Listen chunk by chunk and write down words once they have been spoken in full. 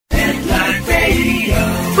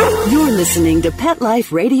listening to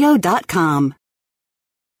PetLifeRadio.com.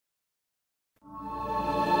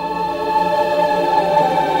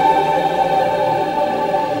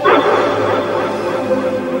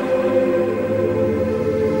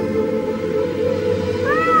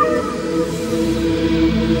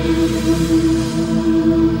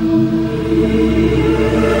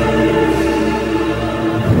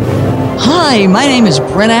 Hi, my name is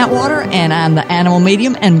Brent Atwater, and I'm the Animal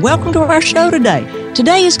Medium, and welcome to our show today.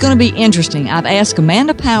 Today is going to be interesting. I've asked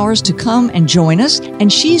Amanda Powers to come and join us,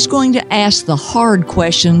 and she's going to ask the hard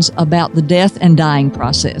questions about the death and dying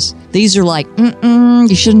process. These are like,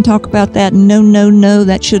 you shouldn't talk about that, no,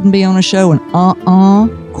 that shouldn't be on a show,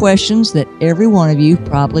 and questions that every one of you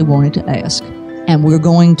probably wanted to ask. And we're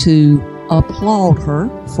going to applaud her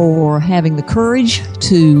for having the courage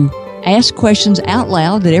to ask questions out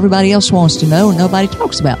loud that everybody else wants to know and nobody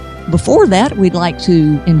talks about. Before that, we'd like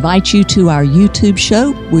to invite you to our YouTube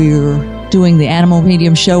show. We're doing the Animal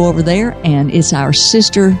Medium show over there, and it's our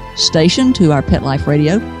sister station to our Pet Life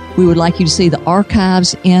Radio. We would like you to see the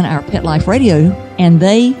archives in our Pet Life Radio, and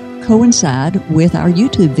they coincide with our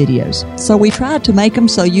YouTube videos. So we tried to make them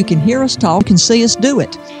so you can hear us talk and see us do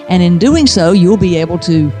it. And in doing so, you'll be able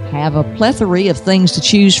to have a plethora of things to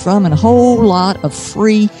choose from and a whole lot of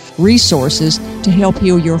free resources to help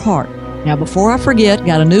heal your heart. Now, before I forget,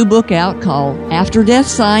 got a new book out called After Death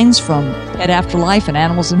Signs from Pet Afterlife and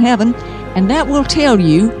Animals in Heaven, and that will tell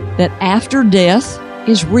you that after death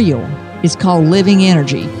is real. It's called Living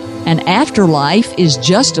Energy. And afterlife is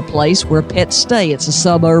just a place where pets stay. It's a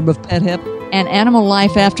suburb of Pet Heaven. And animal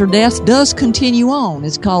life after death does continue on.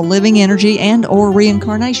 It's called Living Energy and or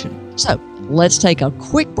Reincarnation. So, let's take a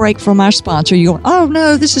quick break from our sponsor. You're going, oh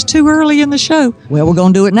no, this is too early in the show. Well, we're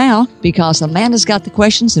going to do it now because Amanda's got the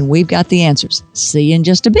questions and we've got the answers. See you in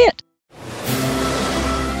just a bit.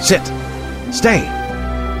 Sit. Stay.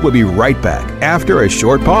 We'll be right back after a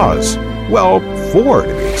short pause. Well, 4 to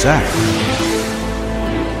be exact.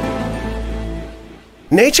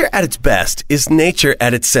 Nature at its best is nature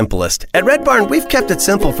at its simplest. At Red Barn, we've kept it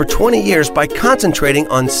simple for 20 years by concentrating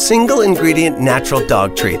on single-ingredient natural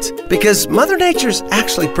dog treats. Because Mother Nature's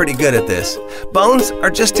actually pretty good at this. Bones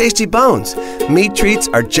are just tasty bones. Meat treats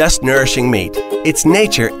are just nourishing meat. It's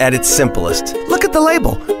nature at its simplest. Look at the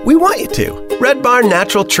label. We want you to. Red Barn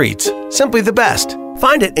Natural Treats. Simply the best.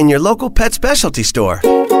 Find it in your local pet specialty store.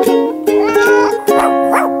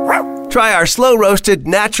 Try our slow-roasted,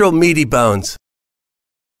 natural meaty bones.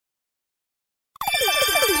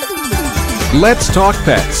 Let's Talk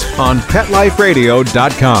Pets on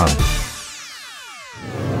PetLifeRadio.com.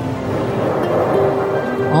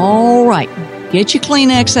 All right, get your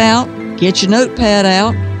Kleenex out, get your notepad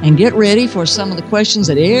out, and get ready for some of the questions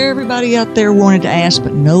that everybody out there wanted to ask,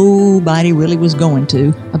 but nobody really was going to,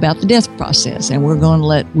 about the death process. And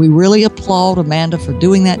we really applaud Amanda for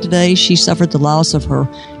doing that today. She suffered the loss of her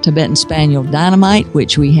Tibetan Spaniel Dynamite,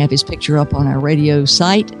 which we have his picture up on our radio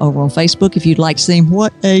site over on Facebook if you'd like to see him.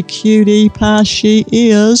 What a cutie pie she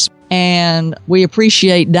is. And we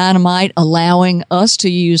appreciate Dynamite allowing us to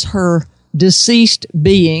use her deceased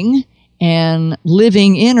being and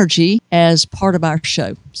living energy as part of our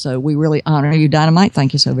show. So we really honor you, Dynamite.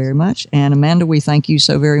 Thank you so very much. And Amanda, we thank you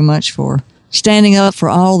so very much for standing up for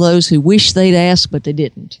all those who wish they'd ask, but they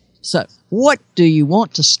didn't. So what do you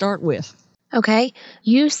want to start with? Okay.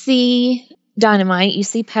 You see Dynamite, you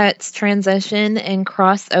see pets transition and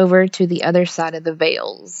cross over to the other side of the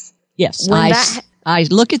veils. Yes. I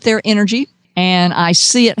look at their energy and I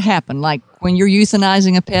see it happen. Like when you're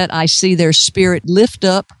euthanizing a pet, I see their spirit lift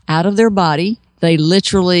up out of their body. They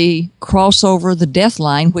literally cross over the death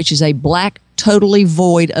line, which is a black, totally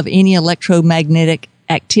void of any electromagnetic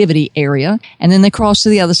activity area. And then they cross to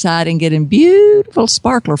the other side and get in beautiful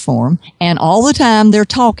sparkler form. And all the time they're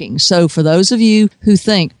talking. So for those of you who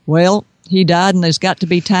think, well, he died and there's got to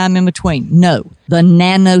be time in between. No. The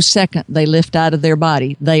nanosecond they lift out of their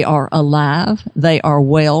body, they are alive, they are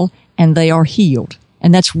well, and they are healed.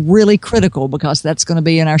 And that's really critical because that's going to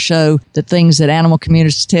be in our show, the things that animal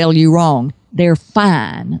communities tell you wrong. They're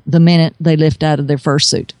fine the minute they lift out of their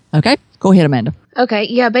fursuit. Okay? Go ahead, Amanda. Okay.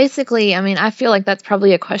 Yeah. Basically, I mean, I feel like that's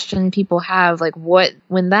probably a question people have. Like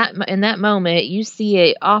in that moment, you see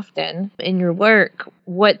it often in your work,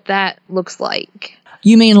 what that looks like.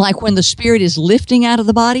 You mean like when the spirit is lifting out of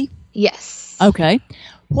the body? Yes. Okay.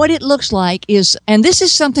 What it looks like is, and this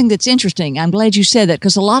is something that's interesting. I'm glad you said that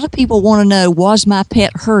because a lot of people want to know, was my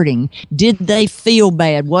pet hurting? Did they feel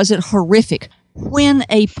bad? Was it horrific? When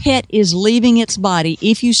a pet is leaving its body,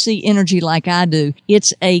 if you see energy like I do,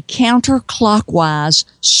 it's a counterclockwise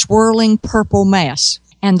swirling purple mass.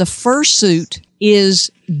 and the fursuit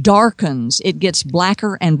darkens. It gets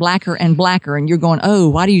blacker and blacker and blacker. And you're going, oh,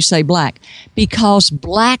 why do you say black? Because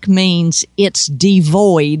black means it's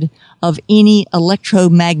devoid of any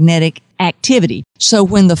electromagnetic activity. So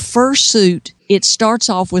when the fursuit, it starts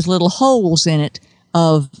off with little holes in it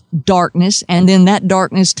of darkness, and then that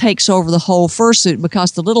darkness takes over the whole fursuit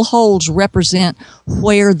because the little holes represent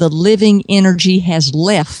where the living energy has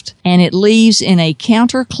left, and it leaves in a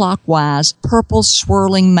counterclockwise purple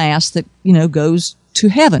swirling mass that, goes to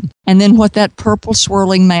heaven. And then what that purple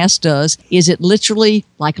swirling mass does is it literally,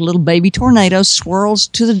 like a little baby tornado, swirls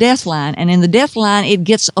to the death line. And in the death line, it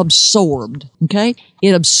gets absorbed. Okay?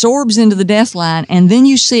 It absorbs into the death line, and then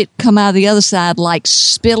you see it come out of the other side like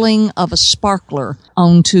spilling of a sparkler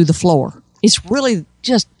onto the floor. It's really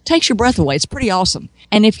just takes your breath away. It's pretty awesome.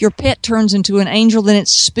 And if your pet turns into an angel, then it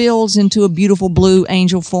spills into a beautiful blue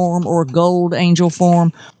angel form or gold angel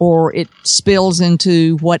form, or it spills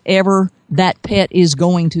into whatever that pet is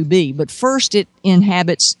going to be. But first it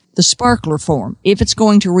inhabits the sparkler form. If it's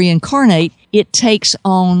going to reincarnate, it takes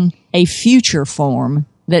on a future form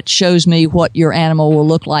that shows me what your animal will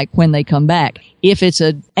look like when they come back. If it's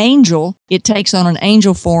an angel, it takes on an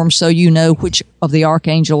angel form so you know which of the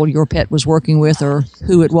archangel your pet was working with or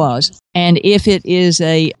who it was. And if it is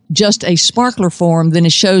just a sparkler form, then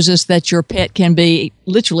it shows us that your pet can be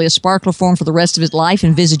literally a sparkler form for the rest of its life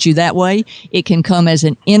and visit you that way. It can come as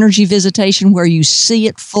an energy visitation where you see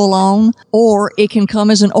it full on, or it can come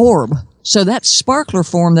as an orb. So that sparkler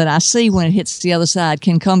form that I see when it hits the other side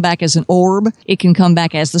can come back as an orb. It can come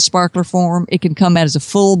back as the sparkler form. It can come back as a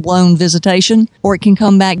full-blown visitation, or it can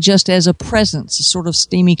come back just as a presence, a sort of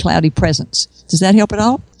steamy, cloudy presence. Does that help at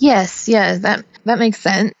all? Yes, that makes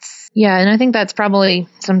sense. Yeah, and I think that's probably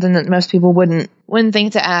something that most people wouldn't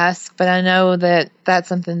think to ask, but I know that that's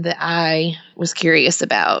something that I was curious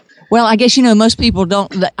about. Well, I guess, most people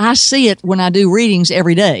don't. I see it when I do readings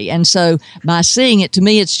every day. And so by seeing it, to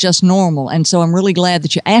me, it's just normal. And so I'm really glad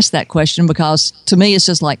that you asked that question, because to me, it's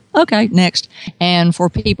just like, okay, next. And for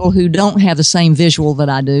people who don't have the same visual that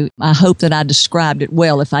I do, I hope that I described it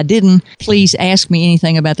well. If I didn't, please ask me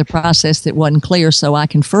anything about the process that wasn't clear so I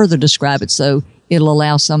can further describe it so it'll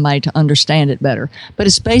allow somebody to understand it better. But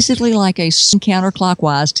it's basically like a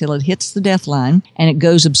counterclockwise till it hits the death line, and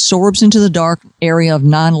it absorbs into the dark area of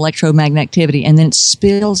non-electromagnetic activity, and then it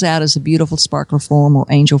spills out as a beautiful sparkler form or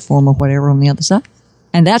angel form or whatever on the other side.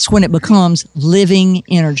 And that's when it becomes living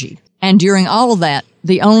energy. And during all of that,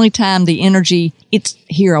 the only time the energy,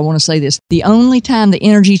 I want to say this, the only time the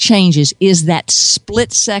energy changes is that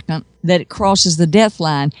split second that it crosses the death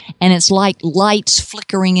line, and it's like lights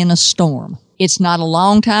flickering in a storm. It's not a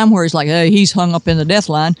long time where it's like, hey, he's hung up in the death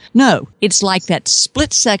line. No, it's like that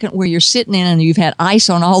split second where you're sitting in and you've had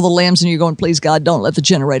ice on all the limbs and you're going, please God, don't let the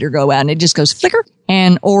generator go out. And it just goes flicker.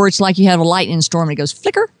 Or it's like you have a lightning storm and it goes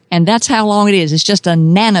flicker. And that's how long it is. It's just a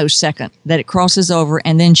nanosecond that it crosses over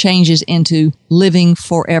and then changes into living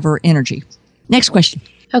forever energy. Next question.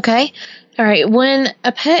 Okay. All right. When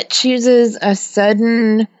a pet chooses a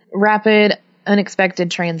sudden, rapid,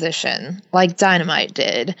 unexpected transition like Dynamite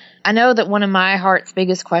did, I know that one of my heart's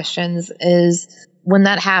biggest questions is, when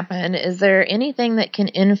that happened, is there anything that can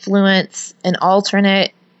influence an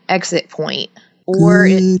alternate exit point? Or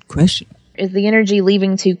Good question. Is the energy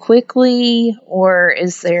leaving too quickly? Or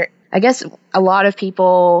is there, I guess a lot of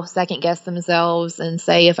people second guess themselves and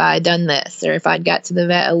say, if I had done this, or if I'd got to the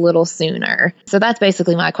vet a little sooner. So that's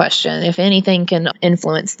basically my question, if anything can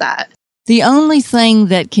influence that. The only thing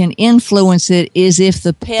that can influence it is if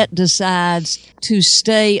the pet decides to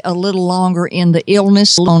stay a little longer in the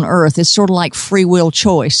illness on Earth. It's sort of like free will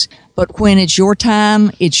choice. But when it's your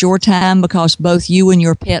time because both you and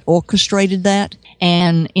your pet orchestrated that.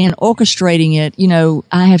 And in orchestrating it,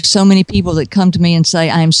 I have so many people that come to me and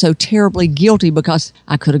say, I am so terribly guilty because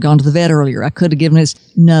I could have gone to the vet earlier. I could have given this.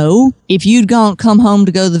 No. If you'd come home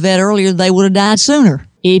to go to the vet earlier, they would have died sooner.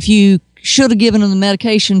 If you should have given them the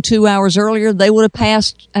medication 2 hours earlier, they would have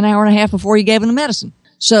passed an hour and a half before you gave them the medicine.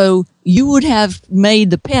 So you would have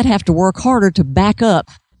made the pet have to work harder to back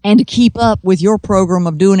up and to keep up with your program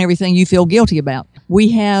of doing everything you feel guilty about. We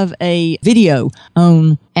have a video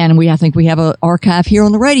on, and I think we have an archive here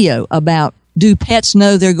on the radio about, do pets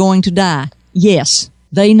know they're going to die? Yes,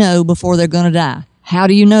 they know before they're going to die. How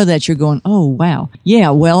do you know that? You're going, oh, wow.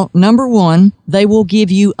 Yeah, well, number one, they will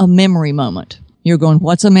give you a memory moment. You're going,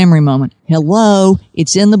 what's a memory moment? Hello,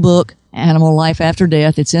 it's in the book. Animal Life After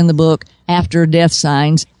Death. It's in the book, After Death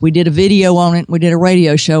Signs. We did a video on it. We did a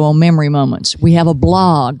radio show on memory moments. We have a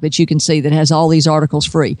blog that you can see that has all these articles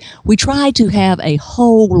free. We try to have a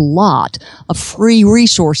whole lot of free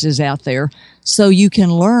resources out there so you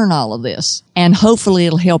can learn all of this, and hopefully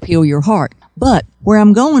it'll help heal your heart. But where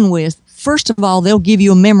I'm going with, first of all, they'll give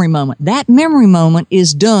you a memory moment. That memory moment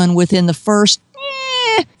is done within the first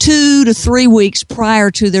 2 to 3 weeks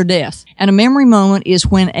prior to their death. And a memory moment is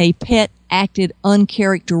when a pet acted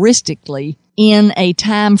uncharacteristically in a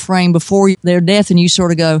time frame before their death, and you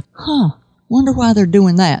sort of go, wonder why they're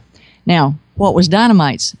doing that. Now, what was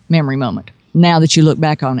Dynamite's memory moment, now that you look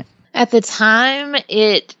back on it? At the time,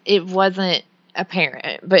 it wasn't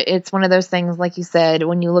apparent, but it's one of those things, like you said,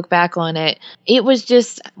 when you look back on it, it was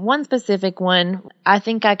just one specific one. I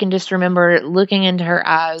think I can just remember looking into her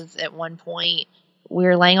eyes at one point. We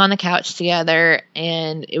were laying on the couch together,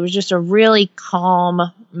 and it was just a really calm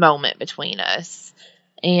moment between us.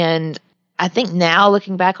 And I think now,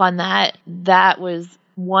 looking back on that, that was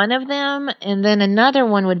one of them. And then another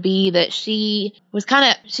one would be that she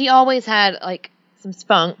always had like some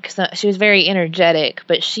spunk. So she was very energetic,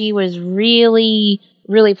 but she was really,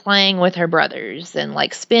 really playing with her brothers and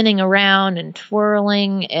like spinning around and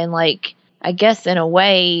twirling and like, I guess in a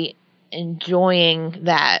way, enjoying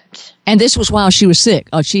that. And this was while she was sick.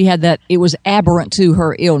 She had that, it was aberrant to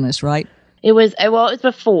her illness, right? It was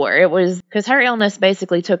before. It was because her illness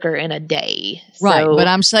basically took her in a day. Right, but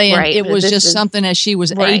I'm saying it was just something as she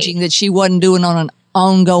was aging that she wasn't doing on an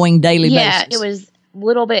ongoing daily basis. Yeah, it was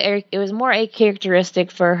it was more a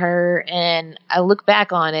characteristic for her, and I look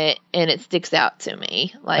back on it and it sticks out to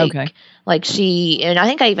me. Like she, and I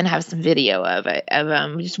think I even have some video of it,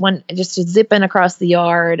 of just zipping across the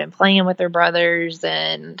yard and playing with her brothers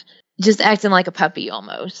and just acting like a puppy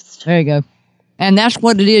almost. There you go. And that's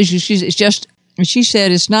what it is. It's just, she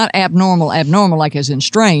said it's not abnormal like as in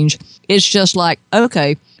strange. It's just like,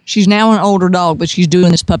 okay, she's now an older dog, but she's doing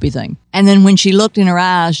this puppy thing. And then when she looked in her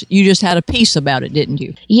eyes, you just had a piece about it, didn't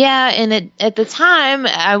you? Yeah, and at the time,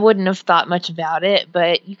 I wouldn't have thought much about it,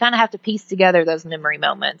 but you kind of have to piece together those memory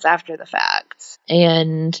moments after the fact.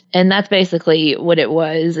 And that's basically what it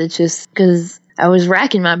was. It's just because I was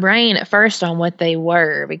racking my brain at first on what they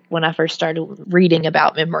were when I first started reading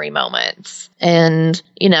about memory moments. And,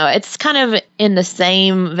 it's kind of in the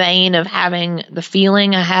same vein of having the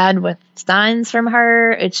feeling I had with signs from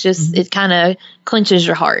her. It's just, it kind of clenches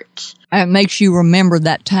your heart. It makes you remember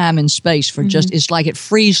that time and space for just, it's like it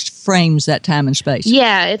freeze frames that time and space.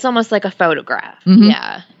 Yeah, it's almost like a photograph. Mm-hmm.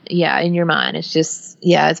 Yeah, in your mind. It's just,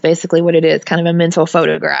 it's basically what it is, kind of a mental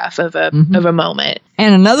photograph of a moment.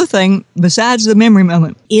 And another thing, besides the memory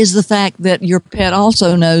moment, is the fact that your pet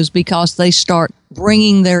also knows because they start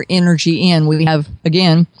bringing their energy in. We have,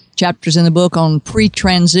 again, chapters in the book on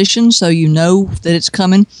pre-transition, so you know that it's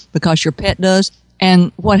coming because your pet does.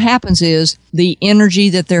 And what happens is the energy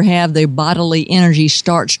that they have, their bodily energy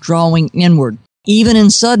starts drawing inward. Even in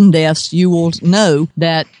sudden deaths, you will know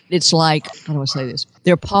that it's like, how do I say this?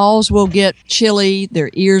 Their paws will get chilly, their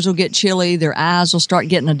ears will get chilly, their eyes will start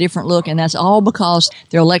getting a different look, and that's all because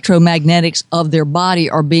their electromagnetics of their body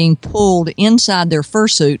are being pulled inside their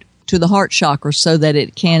fursuit to the heart chakra so that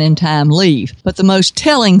it can in time leave. But the most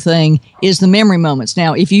telling thing is the memory moments.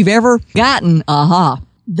 Now, if you've ever gotten,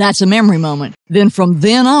 that's a memory moment, then from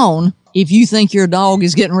then on, if you think your dog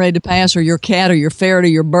is getting ready to pass, or your cat, or your ferret, or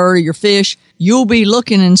your bird, or your fish, you'll be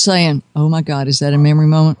looking and saying, oh my God, is that a memory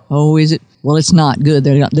moment? Oh, is it? Well, it's not good.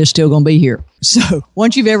 They're still going to be here. So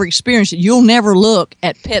once you've ever experienced it, you'll never look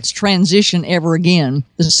at pets transition ever again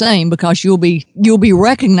the same, because you'll be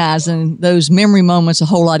recognizing those memory moments a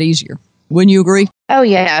whole lot easier. Wouldn't you agree? Oh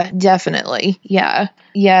yeah, definitely. Yeah.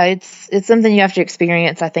 It's something you have to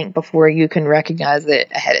experience, I think, before you can recognize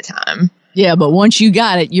it ahead of time. Yeah, but once you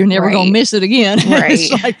got it, you're never going to miss it again. Right.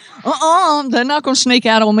 It's like, they're not going to sneak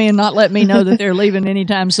out on me and not let me know that they're leaving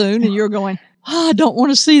anytime soon. And you're going, I don't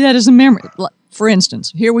want to see that as a memory. For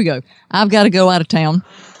instance, here we go. I've got to go out of town.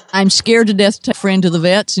 I'm scared to death to take a friend to the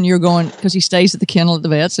vets. And you're going, because he stays at the kennel at the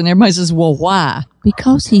vets. And everybody says, well, why?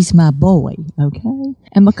 Because he's my boy, okay?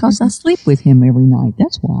 And because I sleep with him every night.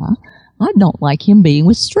 That's why. I don't like him being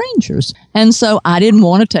with strangers. And so I didn't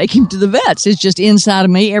want to take him to the vets. It's just inside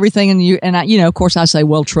of me, everything in you. And of course I say,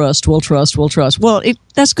 well, trust. Well,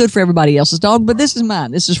 that's good for everybody else's dog, but this is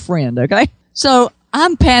mine. This is friend. Okay. So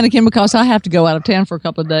I'm panicking because I have to go out of town for a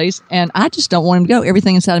couple of days, and I just don't want him to go.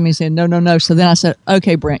 Everything inside of me said, no. So then I said,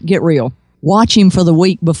 okay, Brent, get real. Watch him for the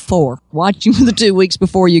week before. Watch him for the 2 weeks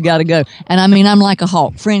before you got to go. And I mean, I'm like a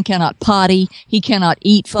hawk. Friend cannot potty. He cannot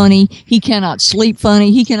eat funny. He cannot sleep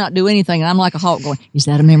funny. He cannot do anything. And I'm like a hawk going, is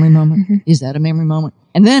that a memory moment? Mm-hmm. Is that a memory moment?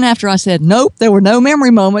 And then after I said, nope, there were no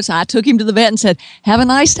memory moments, I took him to the vet and said, have a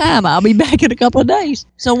nice time. I'll be back in a couple of days.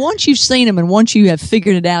 So once you've seen him and once you have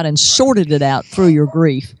figured it out and sorted it out through your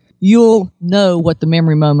grief, you'll know what the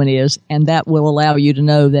memory moment is, and that will allow you to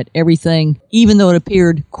know that everything, even though it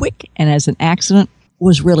appeared quick and as an accident,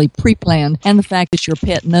 was really pre-planned. And the fact that your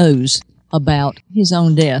pet knows about his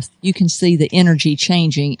own death, you can see the energy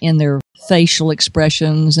changing in their facial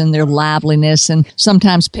expressions and their liveliness. And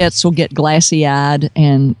sometimes pets will get glassy-eyed,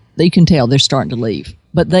 and you can tell they're starting to leave.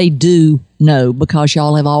 But they do know because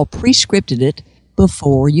y'all have all pre-scripted it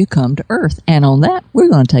before you come to Earth. And on that, we're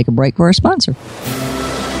going to take a break for our sponsor.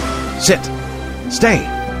 Sit. Stay.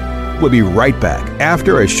 We'll be right back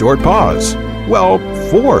after a short pause. Well,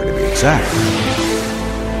 4 to be exact.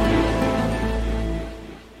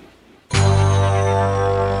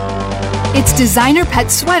 It's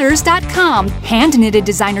DesignerPetSweaters.com. Hand-knitted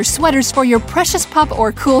designer sweaters for your precious pup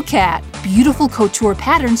or cool cat. Beautiful couture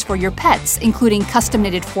patterns for your pets, including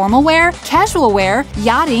custom-knitted formal wear, casual wear,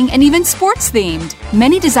 yachting, and even sports-themed.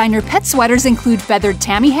 Many designer pet sweaters include feathered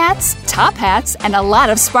tammy hats, top hats, and a lot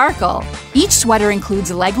of sparkle. Each sweater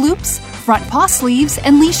includes leg loops, front paw sleeves,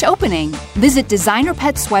 and leash opening. Visit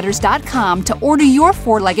DesignerPetSweaters.com to order your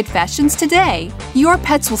 4-legged fashions today. Your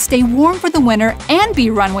pets will stay warm for the winter and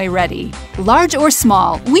be runway ready. Large or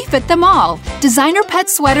small, we fit them all.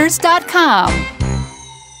 DesignerPetSweaters.com.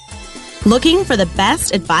 Looking for the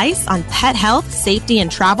best advice on pet health, safety,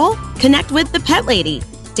 and travel? Connect with the Pet Lady.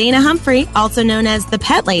 Dana Humphrey, also known as the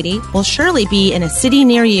Pet Lady, will surely be in a city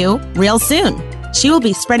near you real soon. She will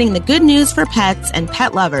be spreading the good news for pets and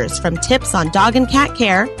pet lovers, from tips on dog and cat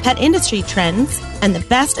care, pet industry trends, and the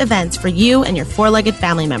best events for you and your 4-legged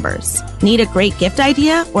family members. Need a great gift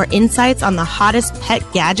idea or insights on the hottest pet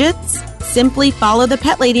gadgets? Simply follow the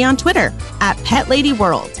Pet Lady on Twitter at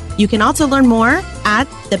PetLadyWorld. You can also learn more at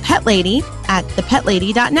The Pet Lady at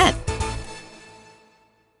thepetlady.net.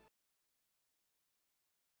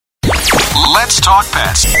 Let's talk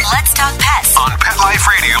pets. Let's talk pets On Pet Life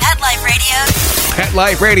Radio. Pet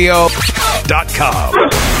Life Radio. PetLifeRadio.com.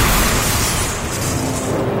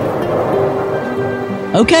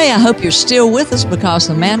 Okay, I hope you're still with us because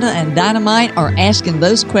Amanda and Dynamite are asking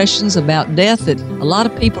those questions about death that a lot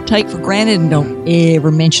of people take for granted and don't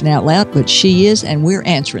ever mention out loud, but she is, and we're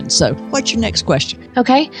answering. So, what's your next question?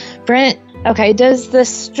 Okay, Brent. Okay, does the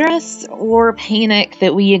stress or panic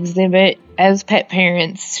that we exhibit as pet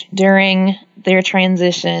parents during their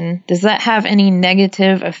transition, does that have any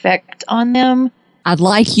negative effect on them? I'd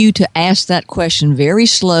like you to ask that question very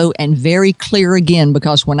slow and very clear again,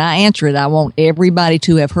 because when I answer it, I want everybody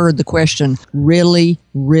to have heard the question really,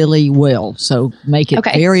 really well. So make it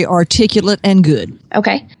very articulate and good.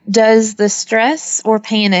 Okay. Does the stress or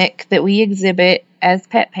panic that we exhibit as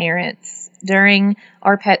pet parents during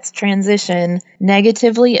our pet's transition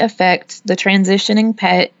negatively affect the transitioning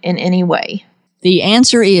pet in any way? The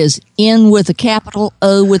answer is N with a capital,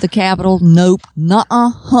 O with a capital, nope,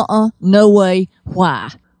 nuh-uh, no way, why?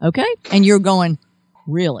 Okay? And you're going,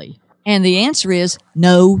 really? And the answer is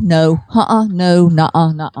no, no, no,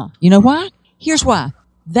 nuh-uh. You know why? Here's why.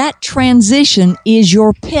 That transition is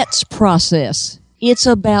your pet's process. It's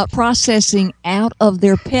about processing out of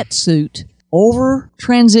their pet suit, over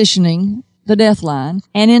transitioning the death line,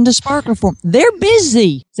 and into sparkler form. They're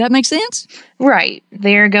busy. Does that make sense? Right.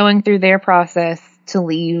 They're going through their process to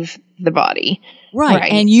leave the body.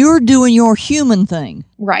 Right. And you're doing your human thing.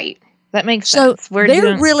 Right. That makes sense. So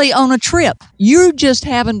they're really on a trip. You're just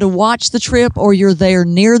having to watch the trip, or you're there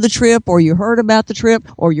near the trip, or you heard about the trip,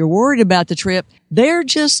 or you're worried about the trip. They're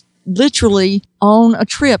just literally on a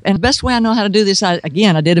trip. And the best way I know how to do this, I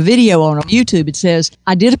did a video on YouTube. It says,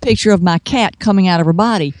 I did a picture of my cat coming out of her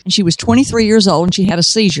body, and she was 23 years old and she had a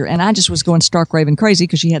seizure. And I just was going stark raving crazy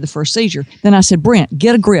because she had the first seizure. Then I said, Brent,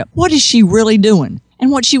 get a grip. What is she really doing?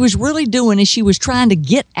 And what she was really doing is she was trying to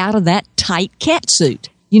get out of that tight cat suit.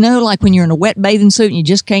 You know, like when you're in a wet bathing suit and you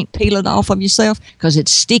just can't peel it off of yourself because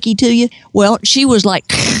it's sticky to you. Well, she was like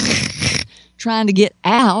trying to get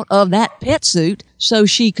out of that pet suit so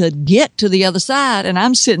she could get to the other side. And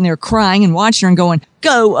I'm sitting there crying and watching her and going,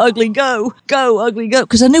 go, ugly, go, ugly, go.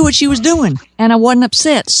 Because I knew what she was doing and I wasn't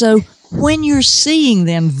upset. So when you're seeing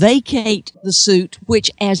them vacate the suit, which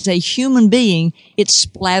as a human being, it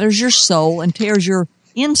splatters your soul and tears your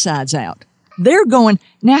insides out. They're going,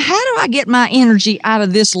 now how do I get my energy out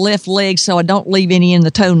of this left leg so I don't leave any in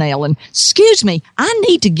the toenail? And excuse me, I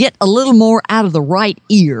need to get a little more out of the right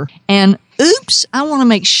ear. And oops, I want to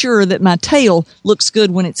make sure that my tail looks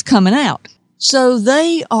good when it's coming out. So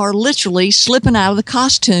they are literally slipping out of the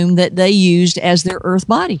costume that they used as their earth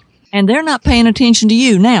body. And they're not paying attention to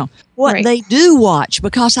you. Now, What Right. they do watch,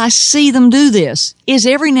 because I see them do this, is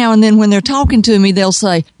every now and then when they're talking to me, they'll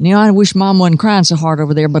say, I wish Mom wasn't crying so hard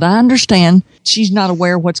over there, but I understand she's not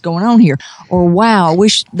aware of what's going on here. Or, wow, I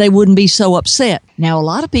wish they wouldn't be so upset. Now, a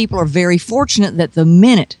lot of people are very fortunate that the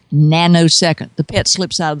minute, nanosecond, the pet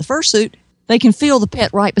slips out of the fursuit, they can feel the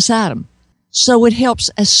pet right beside them. So it helps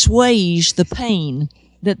assuage the pain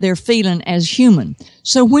that they're feeling as human.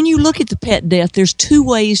 So when you look at the pet death, there's two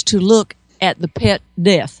ways to look at the pet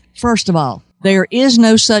death. First of all, there is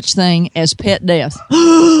no such thing as pet death.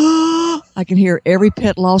 I can hear every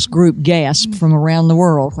pet loss group gasp from around the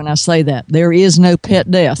world when I say that. There is no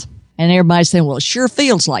pet death. And everybody's saying, well, it sure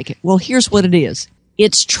feels like it. Well, here's what it is.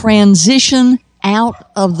 It's transition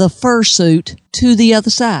out of the fursuit to the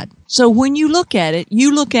other side. So when you look at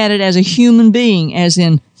it as a human being, as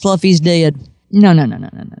in Fluffy's dead. No.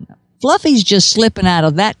 Fluffy's just slipping out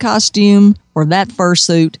of that costume or that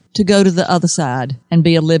fursuit to go to the other side and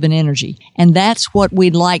be a living energy. And that's what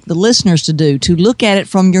we'd like the listeners to do, to look at it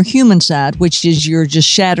from your human side, which is you're just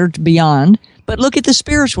shattered beyond. But look at the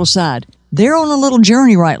spiritual side. They're on a little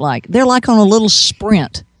journey, they're like on a little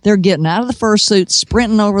sprint. They're getting out of the fursuit,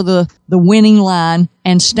 sprinting over the winning line,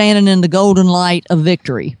 and standing in the golden light of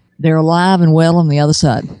victory. They're alive and well on the other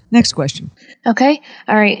side. Next question. Okay.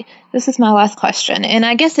 All right. This is my last question. And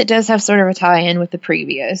I guess it does have sort of a tie-in with the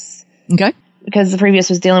previous. Okay. Because the previous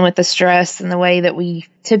was dealing with the stress and the way that we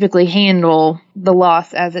typically handle the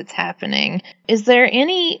loss as it's happening. Is there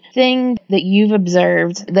anything that you've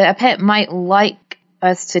observed that a pet might like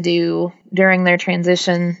us to do during their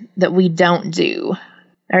transition that we don't do,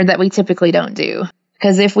 or that we typically don't do?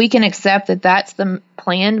 Because if we can accept that that's the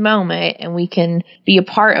planned moment and we can be a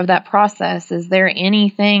part of that process, is there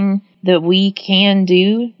anything that we can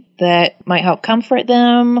do that might help comfort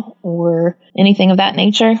them or anything of that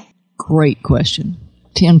nature? Great question.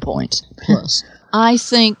 10 points plus. I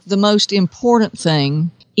think the most important thing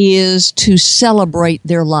is to celebrate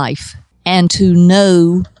their life and to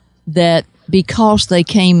know that because they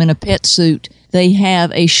came in a pet suit, they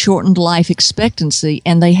have a shortened life expectancy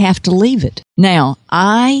and they have to leave it. Now,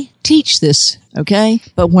 I teach this, okay?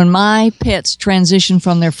 But when my pets transition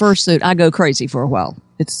from their fursuit, I go crazy for a while.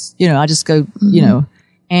 It's, I just go,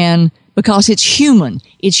 and because it's human.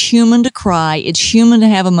 It's human to cry. It's human to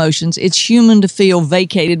have emotions. It's human to feel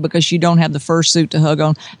vacated because you don't have the fursuit to hug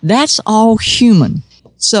on. That's all human.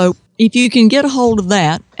 So if you can get a hold of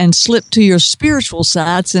that and slip to your spiritual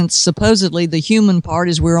side, since supposedly the human part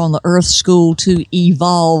is we're on the earth school to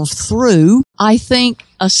evolve through, I think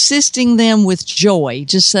assisting them with joy,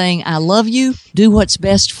 just saying, I love you, do what's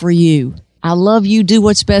best for you. I love you, do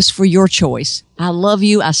what's best for your choice. I love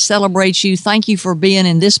you, I celebrate you, thank you for being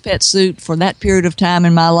in this pet suit for that period of time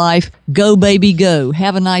in my life. Go, baby, go.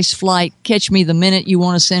 Have a nice flight. Catch me the minute you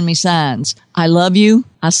want to send me signs. I love you,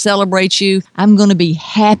 I celebrate you. I'm going to be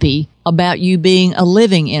happy about you being a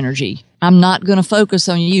living energy. I'm not going to focus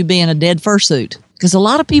on you being a dead fursuit. Because a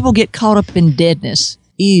lot of people get caught up in deadness.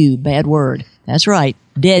 Ew, bad word. That's right,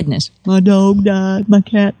 deadness. My dog died, my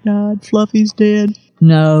cat died, Fluffy's dead.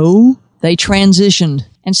 No. They transitioned.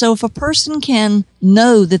 And so if a person can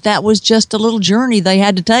know that that was just a little journey they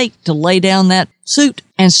had to take to lay down that suit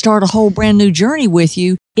and start a whole brand new journey with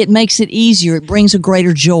you, it makes it easier. It brings a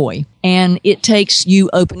greater joy. And it takes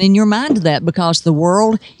you opening your mind to that because the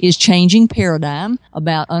world is changing paradigm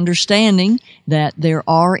about understanding that there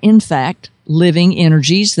are, in fact, living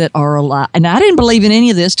energies that are alive. And I didn't believe in any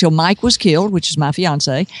of this till Mike was killed, which is my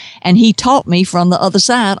fiance, and he taught me from the other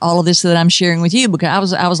side all of this that I'm sharing with you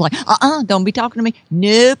because I was like, don't be talking to me.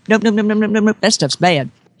 Nope. That stuff's bad.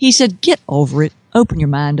 He said, get over it. Open your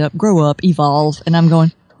mind up, grow up, evolve. And I'm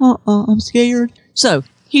going, I'm scared. So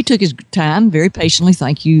he took his time very patiently.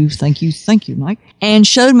 Thank you, Mike, and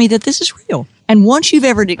showed me that this is real. And once you've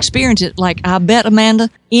ever experienced it, like I bet, Amanda,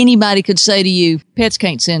 anybody could say to you, pets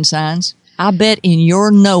can't send signs. I bet in your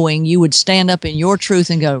knowing you would stand up in your truth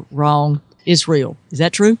and go, wrong, it's real. Is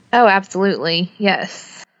that true? Oh, absolutely.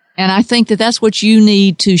 Yes. And I think that that's what you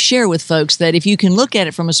need to share with folks, that if you can look at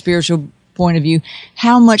it from a spiritual point of view,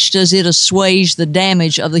 how much does it assuage the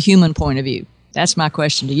damage of the human point of view? That's my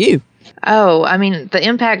question to you. Oh, I mean, the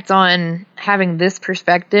impact on having this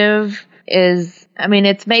perspective is,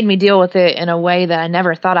 it's made me deal with it in a way that I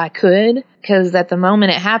never thought I could. Because at the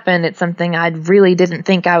moment it happened, it's something I really didn't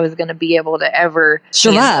think I was going to be able to ever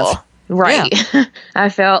survive. handle. Right. Yeah. I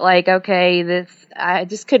felt like, okay, I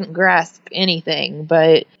just couldn't grasp anything,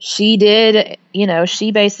 but she did,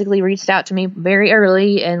 she basically reached out to me very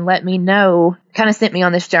early and let me know, kind of sent me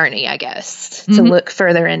on this journey, I guess, to look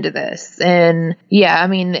further into this. And yeah, I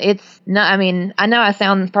mean, I know I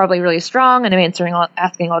sound probably really strong and I'm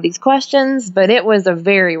asking all these questions, but it was a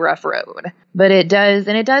very rough road. But it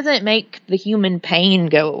doesn't make the human pain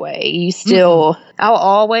go away. You still, I'll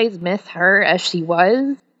always miss her as she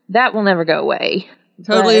was. That will never go away.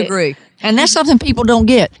 Totally agree. And that's something people don't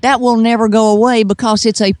get. That will never go away because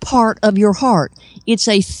it's a part of your heart. It's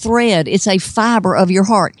a thread. It's a fiber of your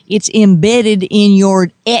heart. It's embedded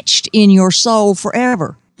etched in your soul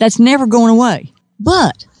forever. That's never going away.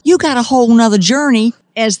 But you got a whole nother journey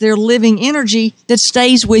as their living energy that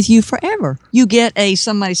stays with you forever. You get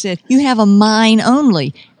somebody said, you have a mind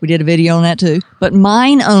only. We did a video on that too. But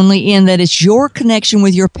mind only in that it's your connection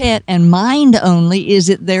with your pet, and mind only is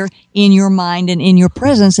it there in your mind and in your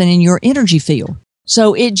presence and in your energy field.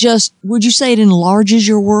 So would you say it enlarges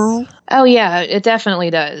your world? Oh yeah, it definitely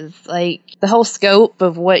does. Like the whole scope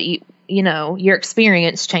of what your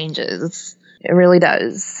experience changes. It really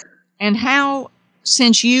does. And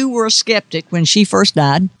since you were a skeptic when she first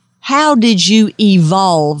died, how did you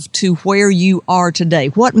evolve to where you are today?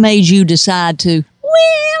 What made you decide to,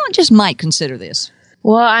 I just might consider this?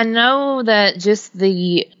 Well, I know that just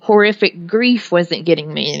the horrific grief wasn't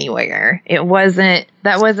getting me anywhere.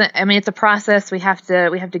 It's a process. We have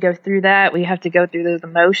to go through that. We have to go through those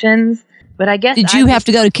emotions. But I guess Did you have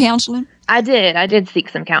to go to counseling? I did seek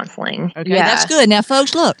some counseling. Okay, yeah. That's good. Now,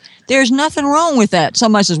 folks, look, there's nothing wrong with that.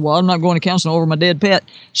 Somebody says, well, I'm not going to counseling over my dead pet.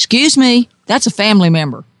 Excuse me, that's a family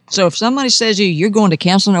member. So if somebody says to you, you're going to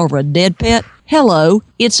counseling over a dead pet, hello,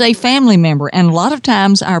 it's a family member. And a lot of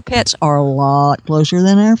times our pets are a lot closer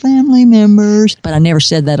than our family members. But I never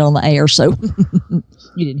said that on the air, so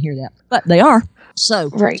you didn't hear that. But they are. So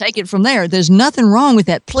Take it from there. There's nothing wrong with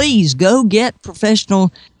that. Please go get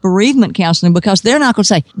professional bereavement counseling because they're not going to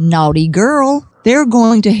say, naughty girl. They're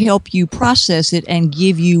going to help you process it and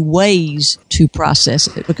give you ways to process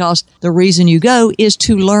it because the reason you go is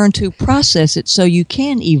to learn to process it so you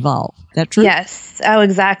can evolve. Is that true? Yes. Oh,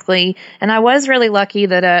 exactly. And I was really lucky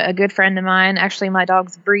that a good friend of mine, actually my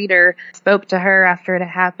dog's breeder, spoke to her after it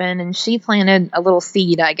happened, and she planted a little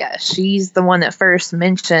seed, I guess. She's the one that first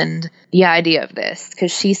mentioned the idea of this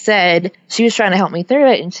because she said she was trying to help me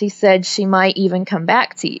through it, and she said she might even come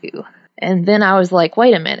back to you. And then I was like,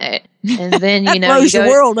 wait a minute. And then, blows your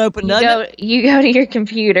world open, doesn't it? You go to your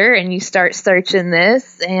computer and you start searching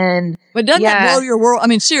this. But doesn't that blow your world? I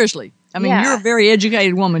mean, seriously. You're a very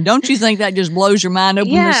educated woman. Don't you think that just blows your mind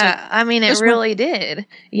open? Yeah, it really did.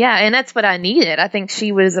 Yeah, and that's what I needed. I think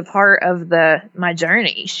she was a part of my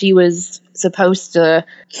journey. She was supposed to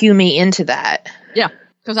cue me into that. Yeah,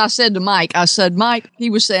 because I said to Mike, Mike,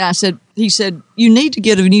 he said, you need to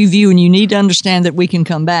get a new view and you need to understand that we can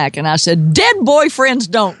come back. And I said, dead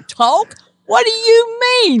boyfriends don't talk. What do you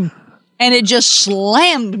mean? And it just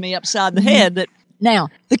slammed me upside the head that, now,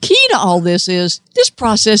 the key to all this is this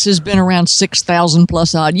process has been around 6,000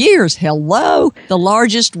 plus odd years. Hello. The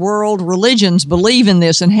largest world religions believe in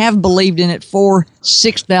this and have believed in it for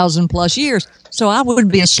 6,000 plus years. So I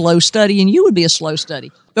would be a slow study and you would be a slow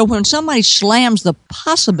study. But when somebody slams the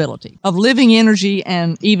possibility of living energy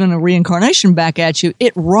and even a reincarnation back at you,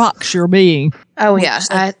 it rocks your being. Oh yeah,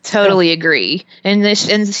 I totally agree. And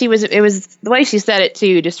it was the way she said it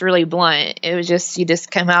too, just really blunt. It was just, she just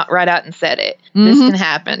came out right out and said it. This can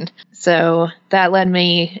happen. So that led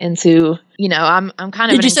me into, I'm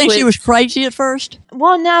kind of. Did you think she was crazy at first?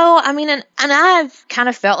 Well, no. And I've kind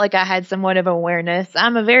of felt like I had somewhat of awareness.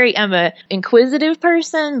 I'm a inquisitive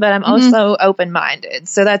person, but I'm also open-minded.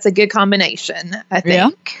 So that's a good combination, I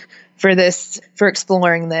think. For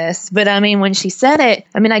exploring this. But when she said it,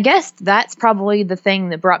 I guess that's probably the thing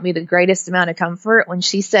that brought me the greatest amount of comfort. When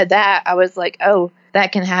she said that, I was like, oh,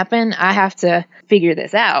 that can happen. I have to figure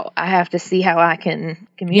this out. I have to see how I can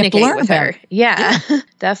communicate with her. Yeah,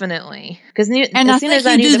 definitely. Because as soon as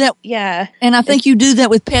I knew that, yeah. And I think you do that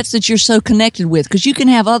with pets that you're so connected with, because you can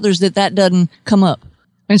have others that doesn't come up.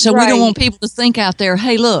 And so we don't want people to think out there,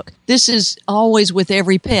 hey, look, this is always with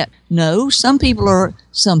every pet. No, some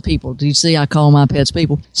people, do you see I call my pets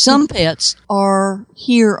people? Some pets are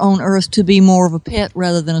here on earth to be more of a pet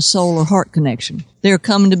rather than a soul or heart connection. They're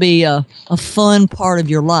coming to be a fun part of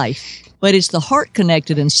your life. But it's the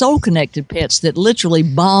heart-connected and soul-connected pets that literally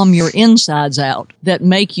bomb your insides out, that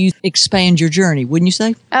make you expand your journey, wouldn't you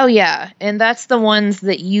say? Oh, yeah. And that's the ones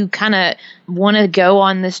that you kind of want to go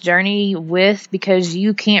on this journey with because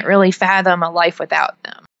you can't really fathom a life without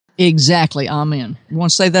them. Exactly. Amen. You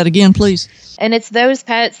want to say that again, please? And it's those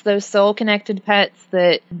pets, those soul-connected pets,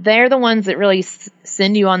 that they're the ones that really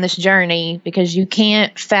send you on this journey, because you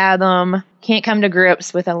can't fathom, can't come to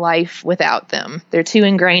grips with a life without them. They're too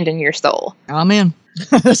ingrained in your soul. Amen.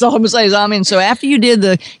 That's all I'm going to say is amen. So after you did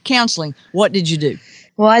the counseling, what did you do?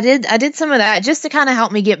 Well, I did some of that just to kind of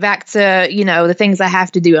help me get back to, the things I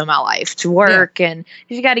have to do in my life, to work, and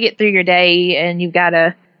you got to get through your day, and you've got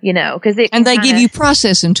to, because and they give you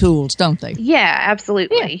processing tools, don't they? Yeah,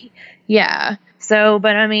 absolutely. Yeah. So,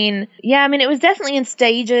 but it was definitely in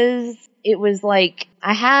stages. It was like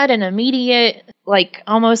I had an immediate, like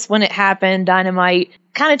almost when it happened, Dynamite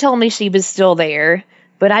kind of told me she was still there,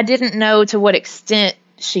 but I didn't know to what extent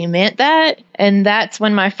she meant that. And that's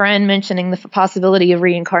when my friend mentioning the possibility of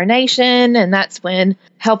reincarnation, and that's when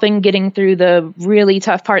getting through the really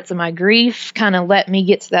tough parts of my grief kind of let me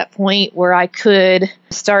get to that point where I could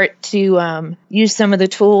start to use some of the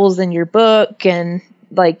tools in your book. And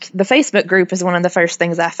like the Facebook group is one of the first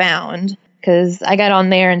things I found, because I got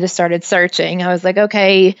on there and just started searching. I was like,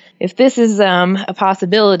 okay, if this is a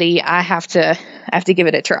possibility, I have to give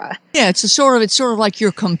it a try. Yeah, it's sort of like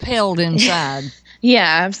you're compelled inside. Yeah,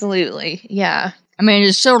 absolutely. Yeah.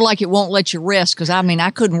 It's sort of like it won't let you rest, because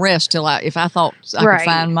I couldn't rest if I thought I could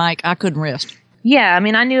find Mike, I couldn't rest. Yeah,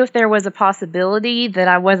 I knew if there was a possibility that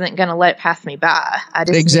I wasn't going to let pass me by. I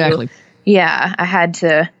just exactly. Yeah, I had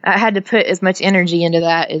to put as much energy into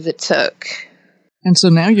that as it took. And so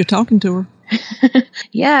now you're talking to her.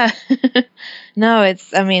 Yeah. No,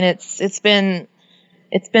 it's been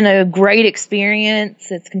a great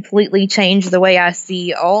experience. It's completely changed the way I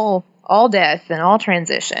see all death and all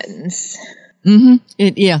transitions.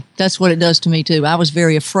 Mm-hmm. That's what it does to me too. I was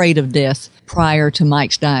very afraid of death prior to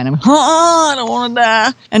Mike's dying. I don't want to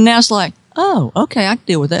die. And now it's like, oh, okay, I can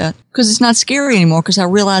deal with that, because it's not scary anymore, because I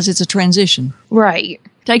realize it's a transition. Right.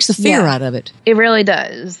 Takes the fear out of it. It really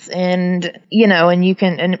does. And,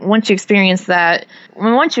 and once you experience that,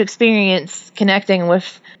 once you experience connecting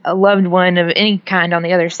with a loved one of any kind on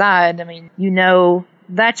the other side,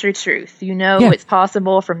 that's your truth. It's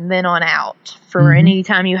possible from then on out for any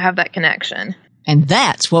time you have that connection. And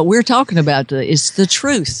that's what we're talking about today, is the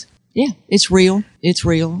truth. Yeah, it's real,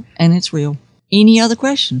 and it's real. Any other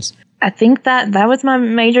questions? I think that was my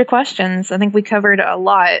major questions. I think we covered a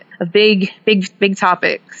lot of big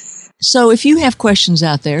topics. So if you have questions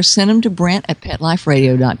out there, send them to Brent at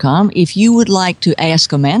PetLifeRadio.com. If you would like to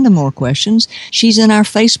ask Amanda more questions, she's in our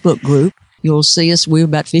Facebook group. You'll see us. We're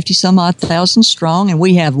about 50-some-odd thousand strong, and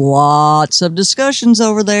we have lots of discussions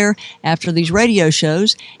over there after these radio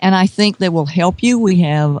shows, and I think they will help you. We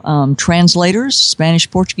have translators, Spanish,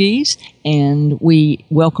 Portuguese, and we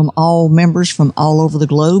welcome all members from all over the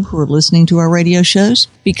globe who are listening to our radio shows,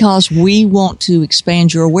 because we want to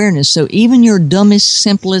expand your awareness. So even your dumbest,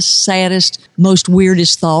 simplest, saddest, most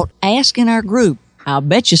weirdest thought, ask in our group. I'll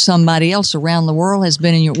bet you somebody else around the world has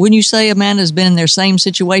been wouldn't you say Amanda has been in their same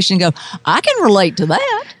situation and go, I can relate to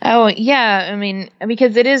that? Oh, yeah.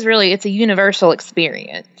 Because it's a universal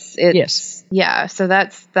experience. Yes. Yeah. So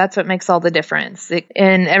that's what makes all the difference.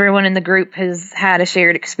 And everyone in the group has had a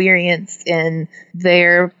shared experience in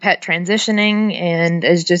their pet transitioning and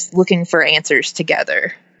is just looking for answers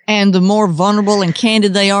together. And the more vulnerable and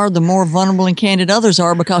candid they are, the more vulnerable and candid others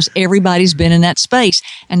are, because everybody's been in that space.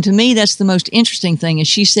 And to me, that's the most interesting thing. As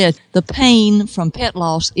she said, the pain from pet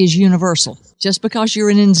loss is universal. Just because you're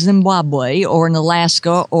in Zimbabwe or in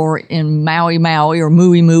Alaska or in Maui or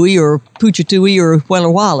Mui Mui or Puchatui or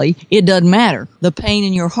Wellawali, it doesn't matter. The pain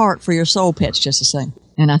in your heart for your soul pet's just the same.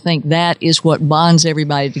 And I think that is what bonds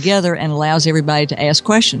everybody together and allows everybody to ask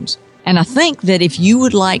questions. And I think that if you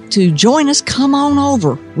would like to join us, come on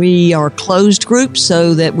over. We are a closed group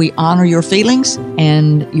so that we honor your feelings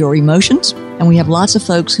and your emotions. And we have lots of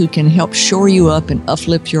folks who can help shore you up and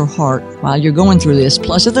uplift your heart while you're going through this.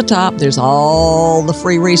 Plus, at the top, there's all the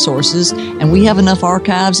free resources. And we have enough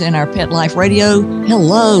archives in our Pet Life Radio.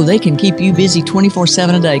 Hello, they can keep you busy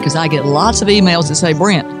 24/7 a day, because I get lots of emails that say,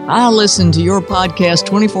 Brent, I listened to your podcast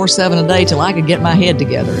 24/7 a day till I could get my head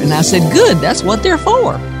together. And I said, good, that's what they're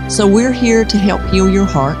for. So we're here to help heal your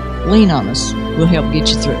heart. Lean on us. We'll help get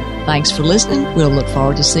you through. Thanks for listening. We'll look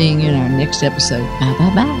forward to seeing you in our next episode.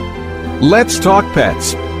 Bye-bye-bye. Let's Talk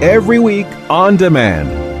Pets, every week on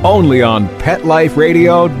demand, only on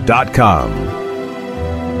PetLifeRadio.com.